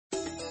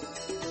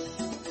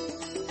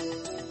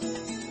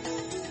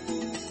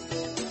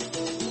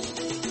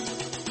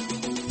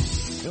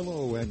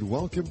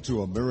welcome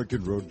to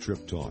American Road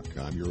Trip Talk.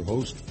 I'm your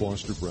host,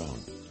 Foster Brown.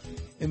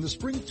 In the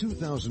spring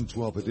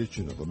 2012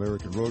 edition of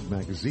American Road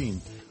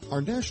Magazine, our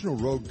National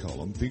Road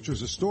column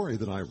features a story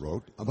that I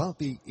wrote about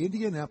the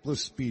Indianapolis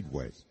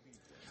Speedway.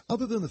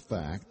 Other than the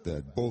fact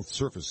that both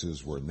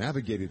surfaces were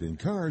navigated in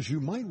cars,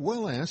 you might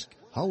well ask,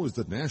 how is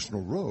the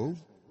National Road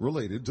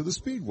related to the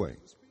Speedway?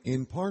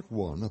 In part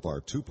one of our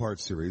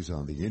two-part series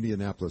on the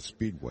Indianapolis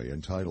Speedway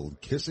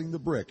entitled Kissing the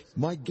Brick,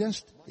 my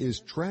guest is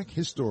track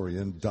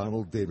historian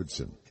Donald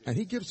Davidson, and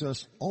he gives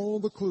us all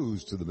the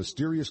clues to the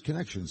mysterious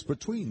connections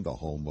between the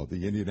home of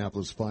the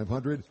Indianapolis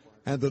 500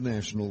 and the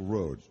National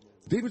Road.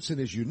 Davidson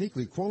is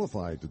uniquely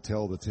qualified to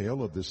tell the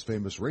tale of this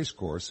famous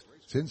racecourse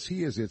since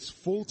he is its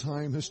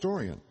full-time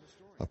historian,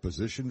 a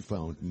position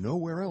found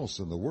nowhere else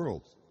in the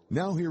world.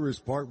 Now here is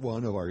part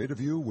one of our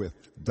interview with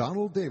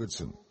Donald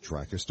Davidson,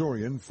 track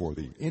historian for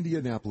the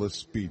Indianapolis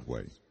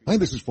Speedway. Hi,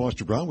 this is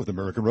Foster Brown with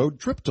American Road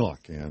Trip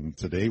Talk, and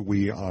today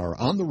we are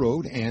on the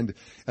road and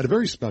at a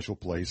very special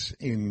place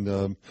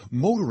in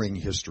motoring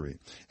history,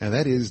 and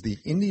that is the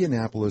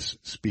Indianapolis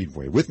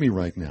Speedway. With me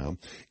right now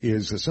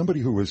is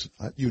somebody who is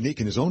unique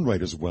in his own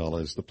right as well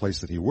as the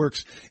place that he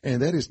works,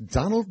 and that is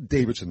Donald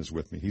Davidson is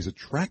with me. He's a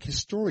track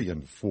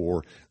historian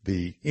for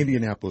the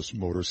Indianapolis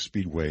Motor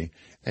Speedway.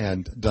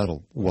 And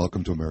Donald,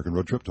 welcome to American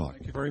Road Trip Talk.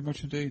 Thank you very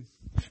much indeed.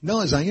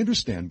 Now, as I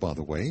understand, by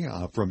the way,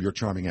 from your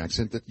charming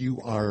accent, that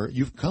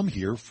you've come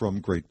here from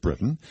Great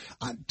Britain.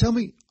 Tell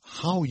me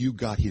how you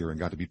got here and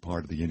got to be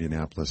part of the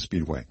Indianapolis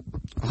Speedway.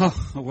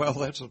 Oh, well,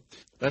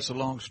 that's a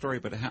long story,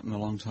 but it happened a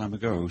long time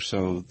ago.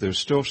 So there's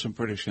still some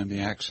British in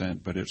the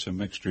accent, but it's a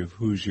mixture of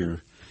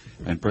Hoosier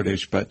and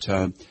British. But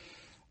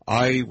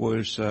I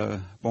was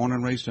born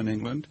and raised in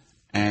England,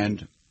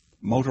 and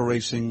motor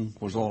racing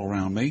was all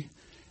around me.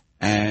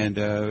 And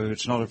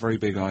it's not a very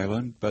big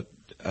island, but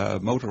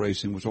motor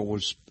racing was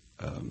always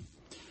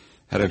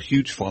had a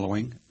huge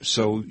following,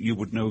 so you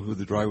would know who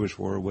the drivers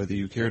were, whether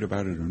you cared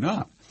about it or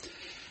not.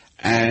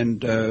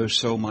 And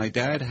so my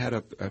dad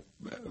had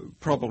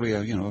probably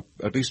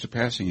at least a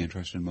passing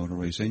interest in motor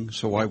racing.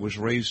 So I was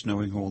raised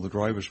knowing who all the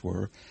drivers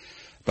were,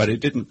 but it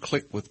didn't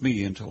click with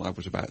me until I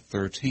was about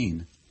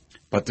 13.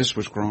 But this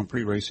was Grand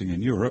Prix racing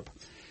in Europe.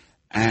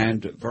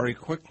 And very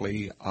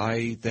quickly,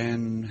 I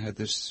then had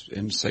this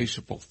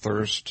insatiable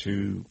thirst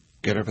to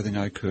get everything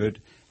I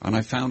could, and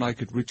I found I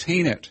could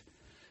retain it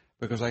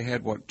because I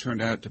had what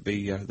turned out to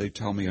be, they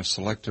tell me, a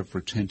selective,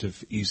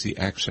 retentive, easy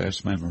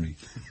access memory.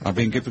 I've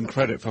been given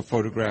credit for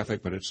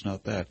photographic, but it's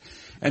not that.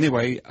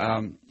 Anyway,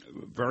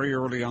 very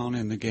early on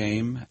in the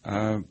game,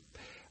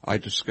 I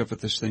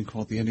discovered this thing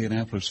called the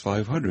Indianapolis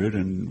 500,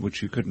 and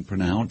which you couldn't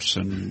pronounce,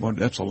 and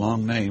that's a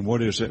long name.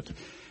 What is it?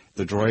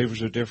 The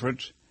drivers are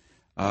different.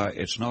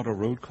 It's not a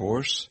road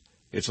course.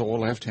 It's all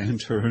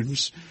left-hand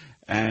turns.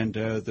 And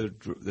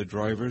the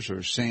drivers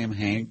are Sam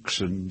Hanks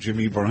and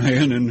Jimmy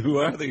Bryan, and who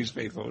are these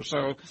people?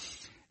 So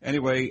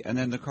anyway, and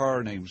then the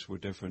car names were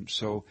different.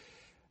 So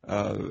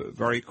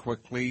very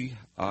quickly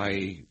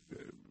I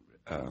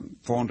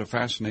formed a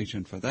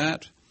fascination for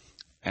that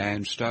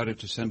and started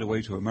to send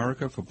away to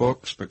America for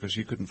books because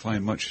you couldn't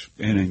find much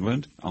in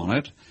England on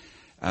it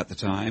at the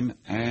time.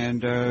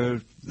 And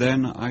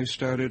then I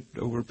started,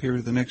 over a period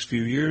of the next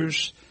few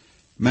years,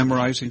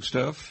 memorizing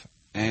stuff,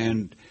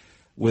 and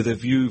with a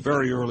view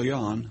very early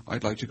on,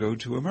 I'd like to go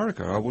to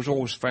America. I was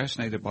always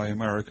fascinated by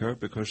America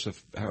because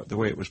of the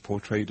way it was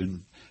portrayed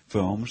in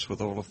films,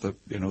 with all of the,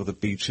 the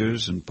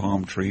beaches and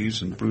palm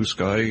trees and blue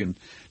sky and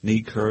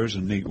neat cars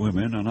and neat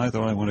women, and I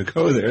thought I want to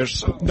go there.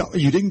 So no,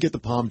 you didn't get the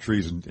palm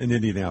trees in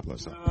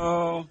Indianapolis.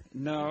 Huh?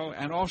 No,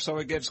 and also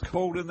it gets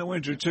cold in the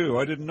winter too.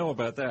 I didn't know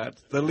about that.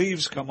 The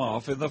leaves come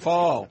off in the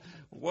fall.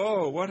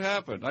 Whoa, what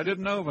happened? I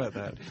didn't know about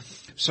that.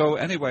 So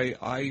anyway,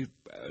 I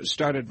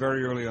started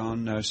very early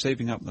on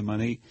saving up the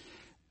money,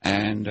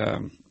 and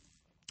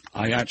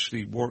I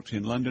actually worked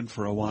in London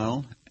for a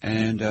while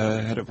and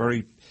had a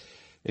very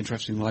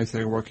interesting life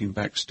there, working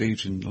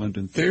backstage in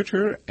London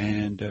Theatre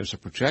and as a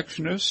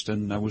projectionist,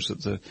 and I was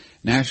at the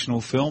National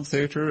Film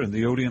Theatre and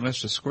the Odeon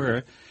Leicester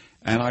Square,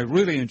 and I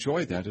really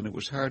enjoyed that, and it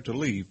was hard to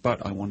leave,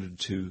 but I wanted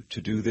to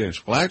do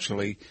this. Well,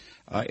 actually,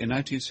 in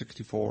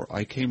 1964,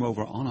 I came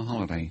over on a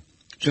holiday,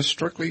 just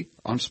strictly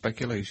on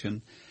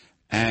speculation,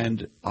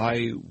 and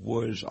I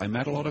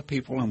met a lot of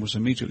people and was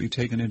immediately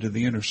taken into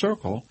the inner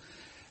circle,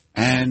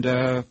 and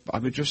I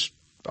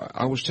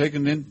was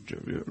taken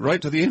in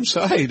right to the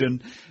inside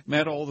and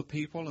met all the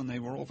people, and they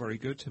were all very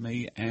good to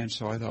me, and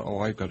so I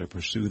thought, I've got to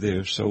pursue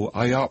this. So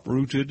I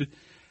uprooted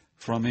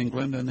from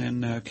England and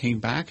then came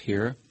back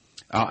here.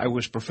 I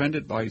was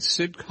befriended by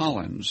Sid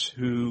Collins,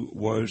 who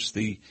was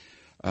the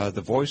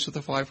voice of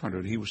the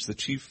 500. He was the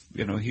chief,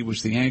 he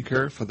was the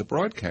anchor for the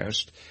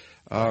broadcast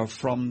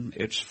from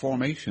its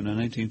formation in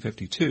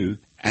 1952.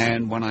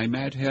 And when I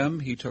met him,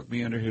 he took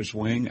me under his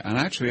wing. And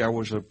actually, I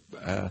was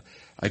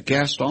a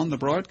guest on the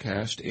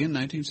broadcast in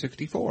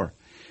 1964.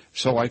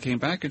 So I came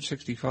back in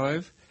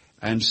 65,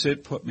 and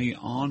Sid put me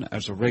on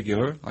as a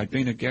regular. I'd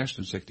been a guest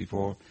in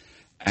 64.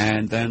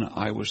 And then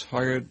I was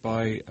hired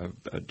by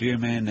a dear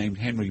man named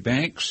Henry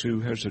Banks,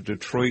 who has a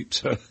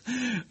Detroit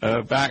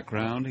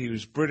background. He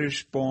was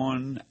British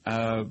born,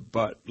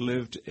 but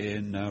lived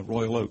in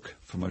Royal Oak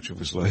for much of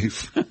his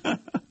life.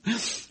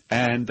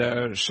 And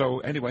so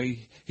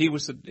anyway, he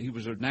was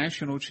a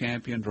national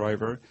champion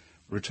driver,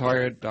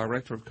 retired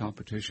director of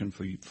competition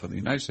for the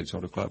United States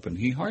Auto Club, and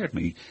he hired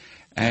me.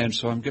 And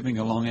so I'm giving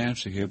a long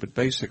answer here, but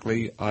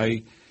basically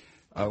I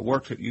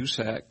worked at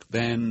USAC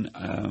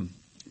then.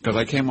 Because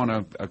I came on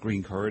a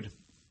green card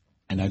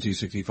in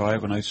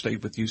 1965, and I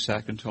stayed with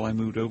USAC until I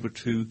moved over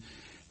to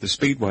the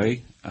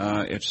Speedway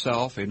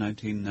itself in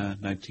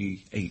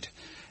 1998.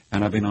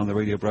 And I've been on the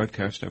radio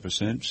broadcast ever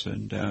since,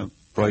 and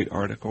write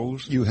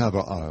articles. You have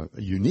a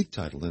unique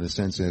title, in a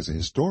sense, as a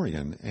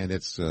historian, and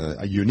it's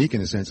unique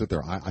in a sense that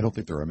I don't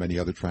think there are many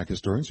other track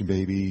historians,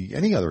 maybe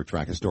any other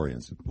track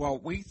historians.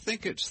 Well, we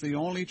think it's the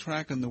only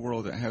track in the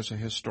world that has a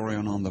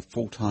historian on the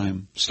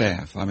full-time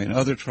staff. I mean,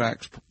 other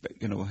tracks,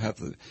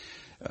 have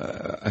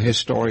a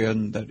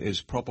historian that is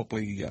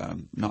probably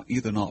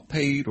not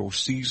paid or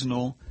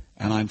seasonal,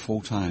 and I'm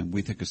full-time.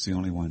 We think it's the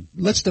only one.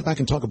 Let's step back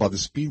and talk about the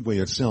Speedway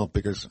itself,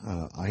 because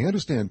I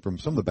understand from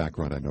some of the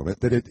background I know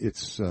that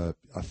it's a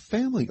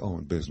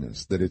family-owned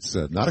business, that it's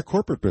not a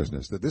corporate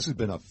business, that this has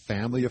been a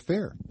family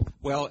affair.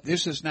 Well,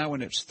 this is now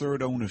in its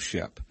third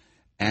ownership.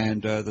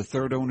 And the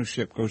third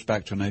ownership goes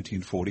back to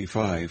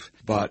 1945.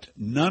 But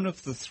none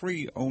of the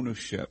three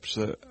ownerships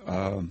they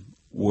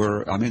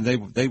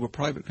were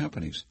private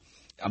companies.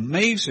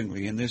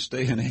 Amazingly, in this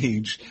day and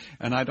age,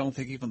 and I don't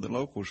think even the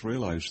locals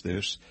realize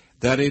this,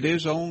 that it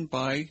is owned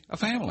by a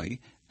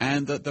family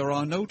and that there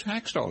are no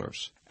tax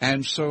dollars.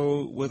 And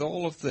so with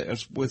all of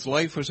this, with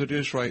life as it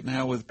is right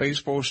now, with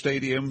baseball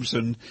stadiums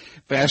and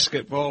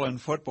basketball and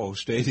football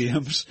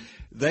stadiums,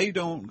 they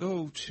don't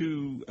go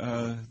to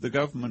the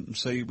government and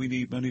say, we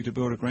need money to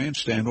build a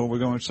grandstand or we're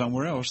going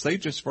somewhere else. They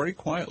just very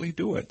quietly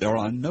do it. There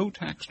are no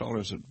tax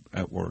dollars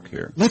at work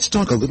here. Let's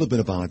talk a little bit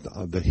about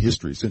the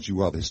history, since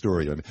you are the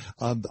historian,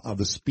 of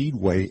the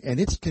Speedway and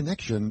its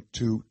connection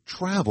to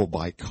travel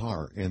by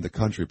car in the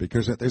country,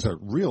 because there's a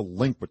real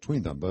link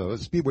between them. The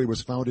Speedway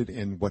was founded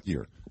in what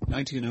year?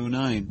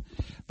 1909.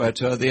 But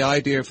the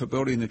idea for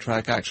building the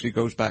track actually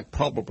goes back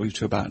probably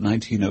to about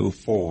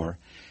 1904.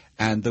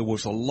 And there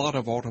was a lot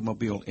of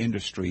automobile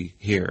industry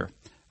here.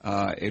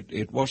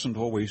 It wasn't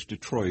always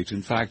Detroit.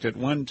 In fact, at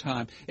one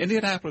time,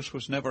 Indianapolis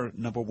was never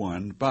number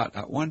one, but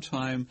at one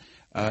time,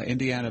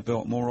 Indiana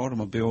built more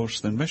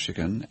automobiles than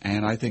Michigan,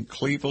 and I think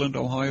Cleveland,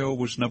 Ohio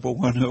was number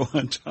one at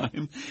one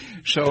time.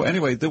 So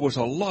anyway, there was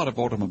a lot of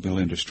automobile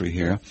industry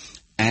here,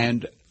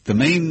 and the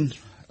main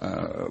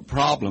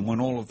problem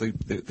when all of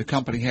the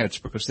company heads,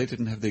 because they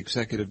didn't have the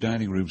executive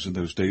dining rooms in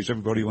those days.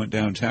 Everybody went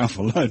downtown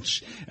for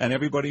lunch, and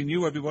everybody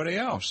knew everybody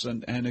else.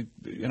 And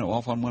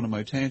off on one of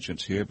my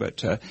tangents here,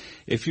 but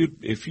if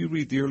you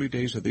read the early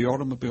days of the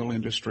automobile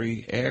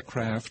industry,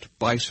 aircraft,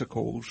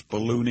 bicycles,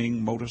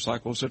 ballooning,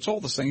 motorcycles, it's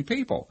all the same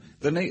people.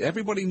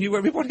 Everybody knew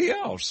everybody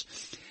else.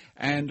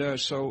 And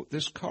so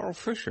this Carl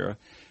Fisher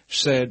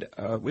said,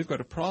 we've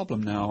got a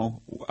problem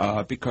now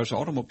because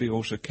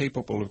automobiles are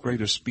capable of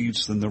greater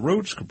speeds than the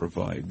roads can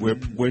provide.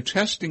 We're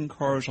testing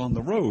cars on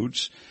the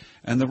roads,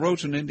 and the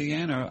roads in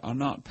Indiana are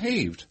not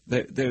paved.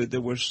 There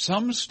were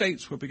some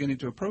states were beginning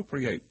to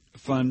appropriate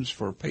funds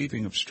for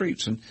paving of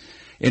streets, and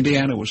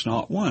Indiana was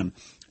not one.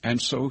 And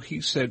so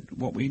he said,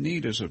 what we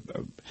need is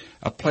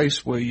a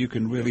place where you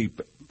can really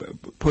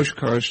push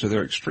cars to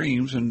their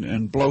extremes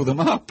and blow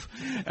them up,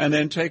 and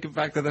then take them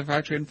back to the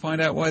factory and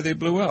find out why they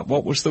blew up.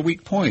 What was the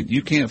weak point?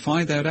 You can't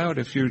find that out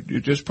if you're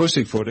just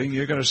pussyfooting.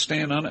 You're going to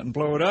stand on it and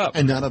blow it up.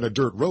 And not on a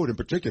dirt road in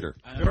particular.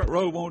 A dirt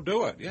road won't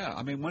do it, yeah.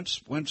 I mean,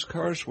 once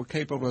cars were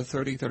capable of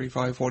 30,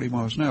 35, 40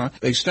 miles an hour,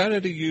 they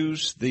started to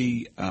use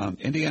the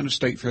Indiana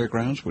State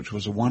Fairgrounds, which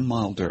was a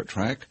 1-mile dirt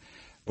track,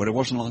 but it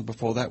wasn't long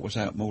before that was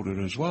outmoded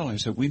as well. I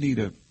said, we need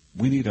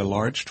a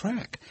large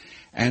track.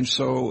 And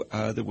so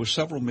there were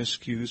several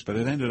miscues, but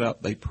it ended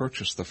up they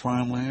purchased the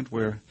farmland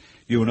where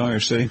you and I are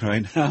sitting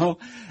right now,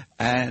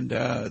 and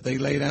they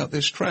laid out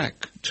this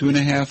track,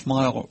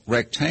 2.5-mile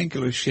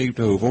rectangular shaped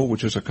oval,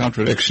 which is a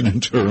contradiction in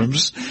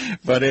terms,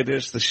 but it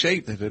is the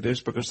shape that it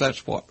is because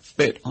that's what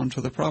fit onto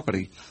the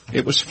property.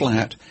 It was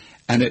flat,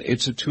 and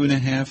it's a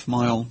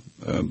 2.5-mile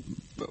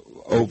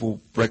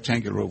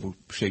rectangular oval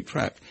shaped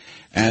track.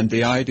 And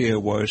the idea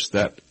was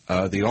that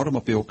the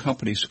automobile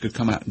companies could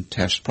come out and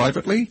test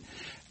privately,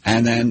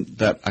 and then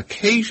that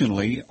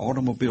occasionally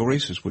automobile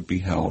races would be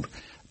held,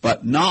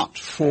 but not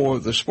for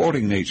the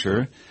sporting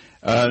nature,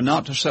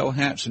 not to sell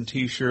hats and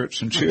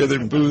T-shirts and cheer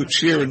and boo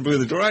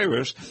the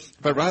drivers,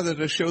 but rather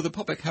to show the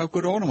public how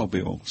good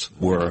automobiles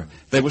were.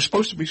 They were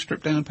supposed to be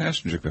stripped-down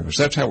passenger cars.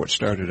 That's how it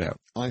started out.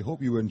 I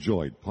hope you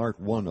enjoyed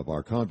part one of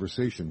our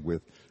conversation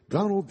with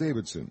Donald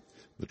Davidson,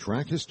 the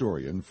track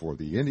historian for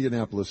the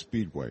Indianapolis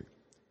Speedway.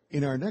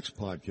 In our next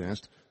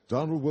podcast,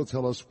 Donald will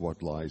tell us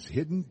what lies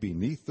hidden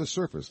beneath the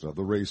surface of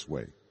the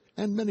raceway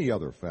and many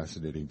other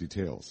fascinating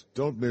details.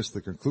 Don't miss the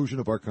conclusion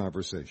of our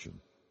conversation.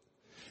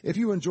 If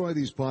you enjoy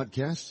these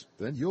podcasts,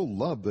 then you'll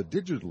love the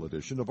digital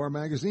edition of our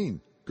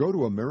magazine. Go to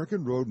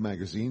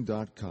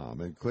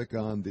AmericanRoadMagazine.com and click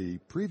on the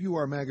Preview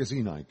Our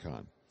Magazine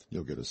icon.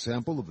 You'll get a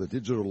sample of the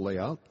digital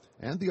layout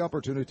and the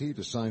opportunity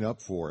to sign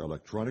up for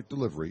electronic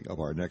delivery of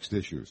our next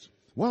issues.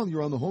 While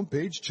you're on the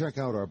homepage, check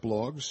out our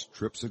blogs,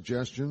 trip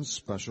suggestions,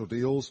 special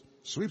deals,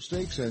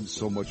 sweepstakes, and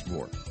so much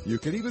more. You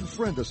can even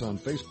friend us on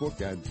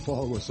Facebook and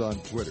follow us on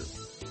Twitter.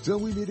 Till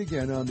we meet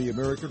again on the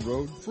American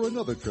Road for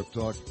another Trip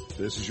Talk,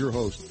 this is your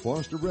host,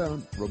 Foster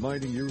Brown,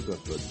 reminding you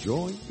that the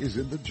joy is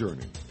in the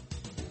journey.